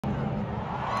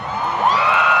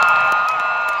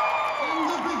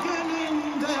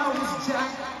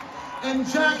And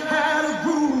Jack had a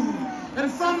groove, and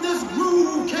from this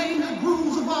groove came the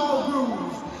grooves of all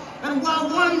grooves. And while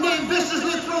one day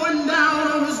viciously throwing down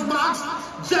on his box,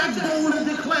 Jack boldly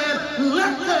declared,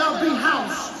 "Let there be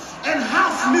house," and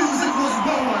house music was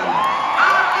born.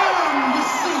 I am, you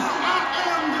see, I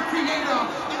am the creator,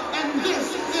 and this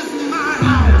is my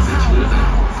house.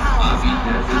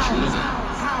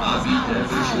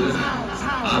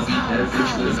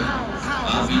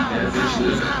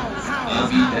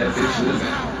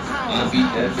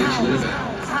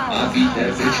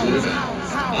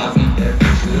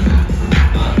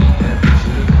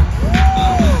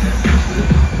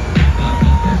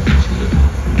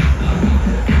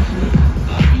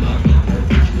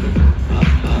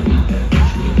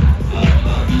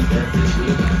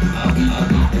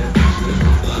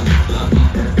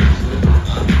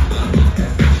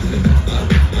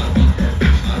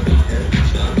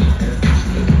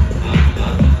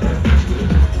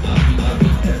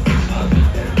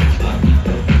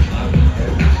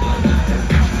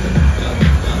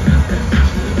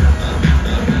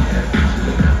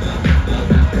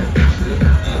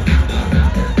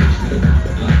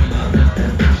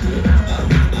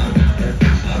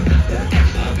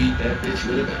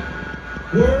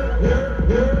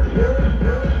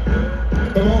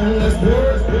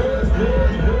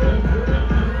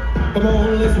 Come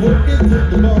on, let's work it to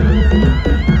the bone.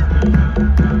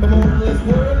 Come on, let's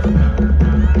work.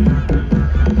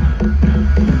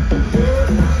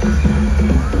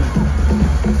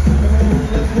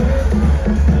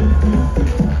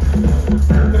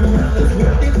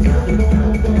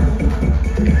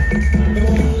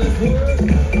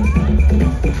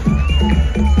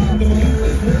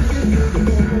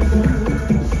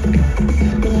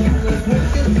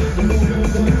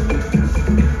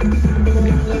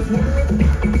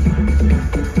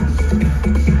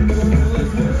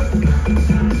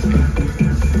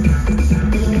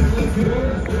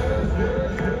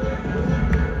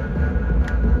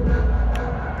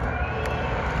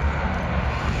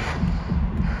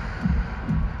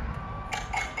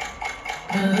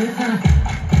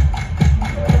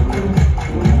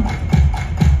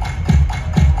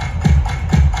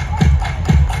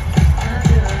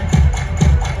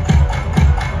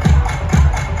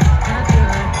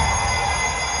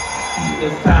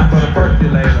 It's time for the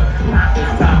percolator.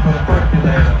 It's time for the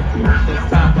percolator. It's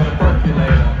time for the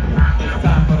percolator. It's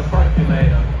time for the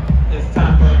percolator. It's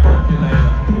time for the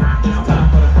percolator. It's time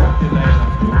for the percolator.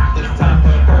 It's time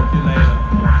for the percolator.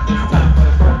 It's time for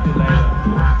the percolator.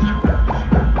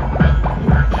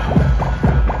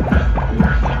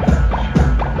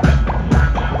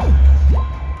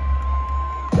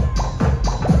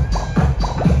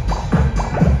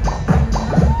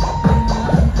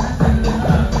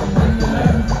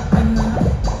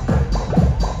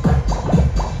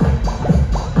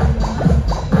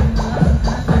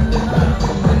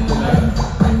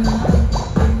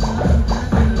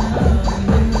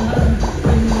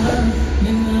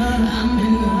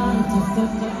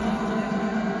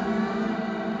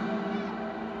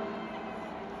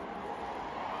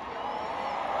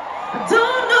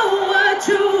 Don't know what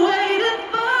you're waiting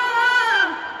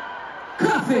for.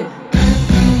 Cuff it.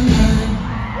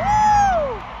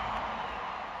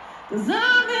 'Cause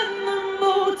I'm in the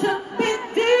mood to be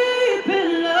deep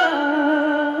in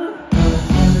love.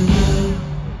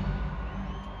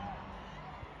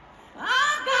 I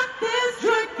got this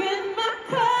drink in my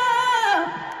cup.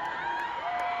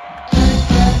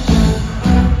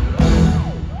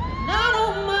 And I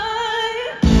don't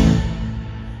mind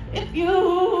if you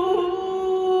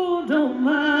don't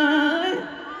mind.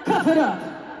 Cuff it up.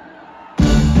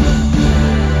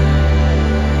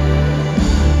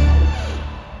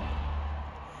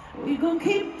 We gon'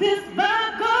 keep this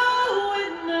vibe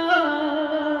going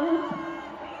up.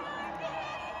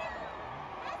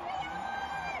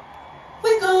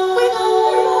 We gon'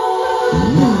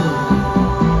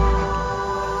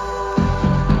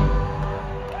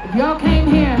 If y'all came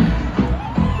here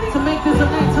to make this a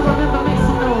night to remember, make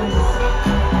some noise.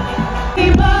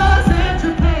 People said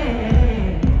to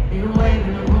pay. You wait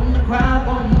in the room, the crowd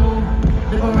won't move.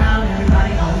 Look around,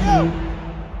 everybody on you.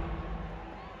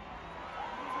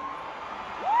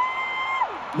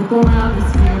 Look around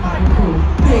and see everybody cool.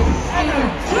 Big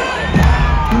energy.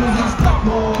 Music stop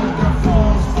more, got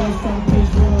falls, face from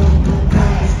page road. No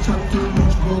cars, chop too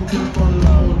much, go keep on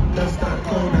load. That's that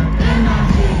code, that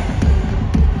energy.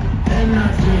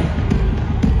 Energy.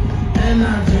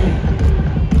 Energy.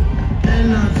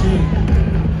 Energy.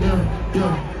 Yo, yo.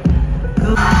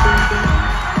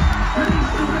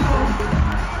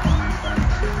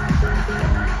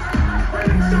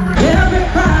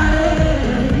 Everybody,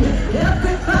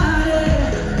 everybody.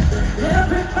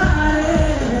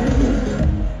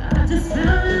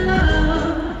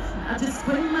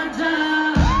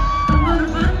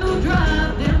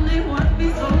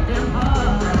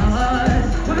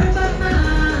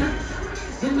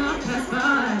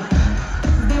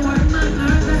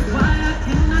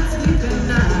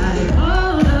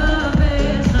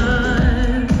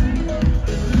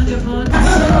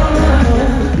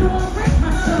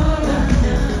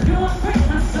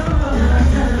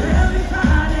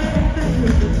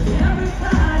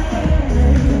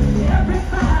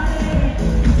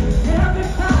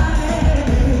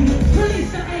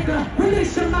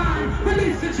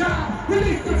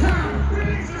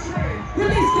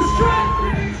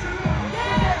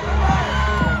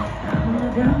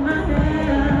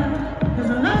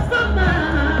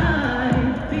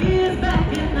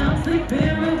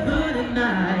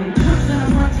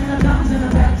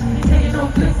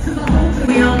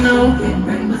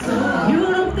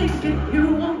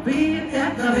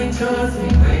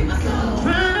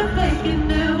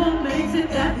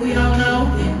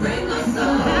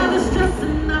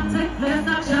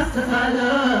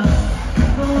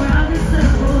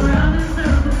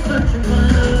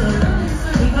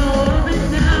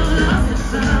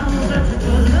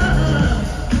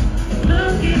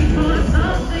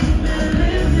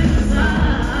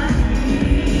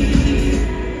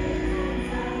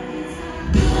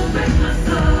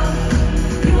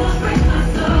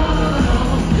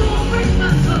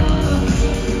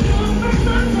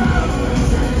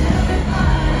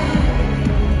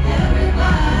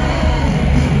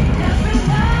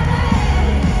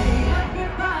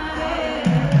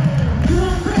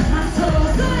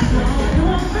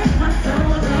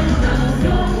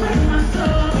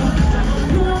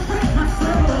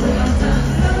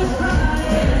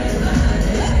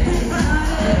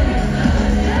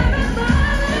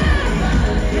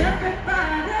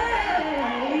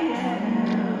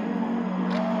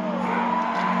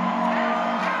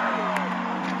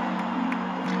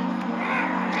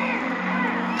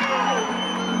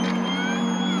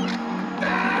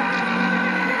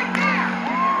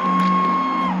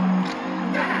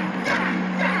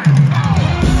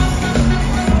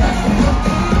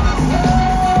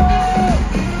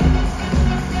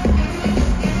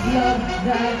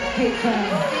 that hate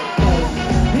crime.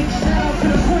 Big shout out to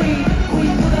the queen.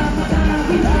 Queen for the Madonna,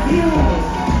 we love you.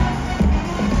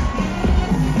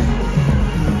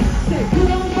 Say, you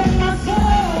don't break my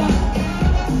soul.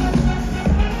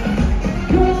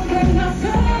 You don't break my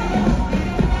soul.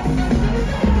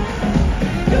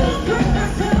 You don't break my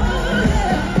soul,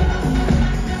 yeah.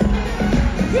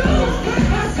 You don't break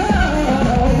my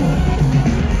soul.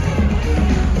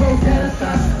 Rosetta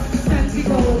Stars, Fancy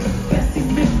Gold, Bessie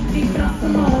Smith, Deacon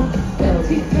Simone,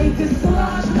 Belty Papers,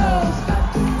 Solange Knowles,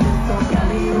 on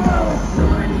Kelly Rowe,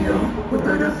 Lauren Hill,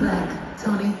 Roberta Flack,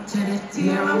 Tony, Janet,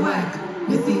 Tierra Whack,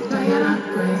 Missy, Diana,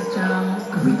 Grace Jones,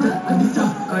 Aretha, Anita,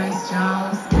 Grace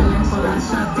Jones, Dylan for that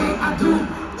shot day I do,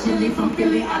 Chili from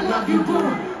Philly, I love you,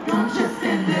 boo. Don't just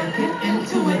stand there, get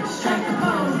into it, strike a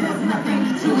pose, there's nothing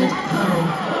to it,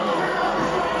 oh.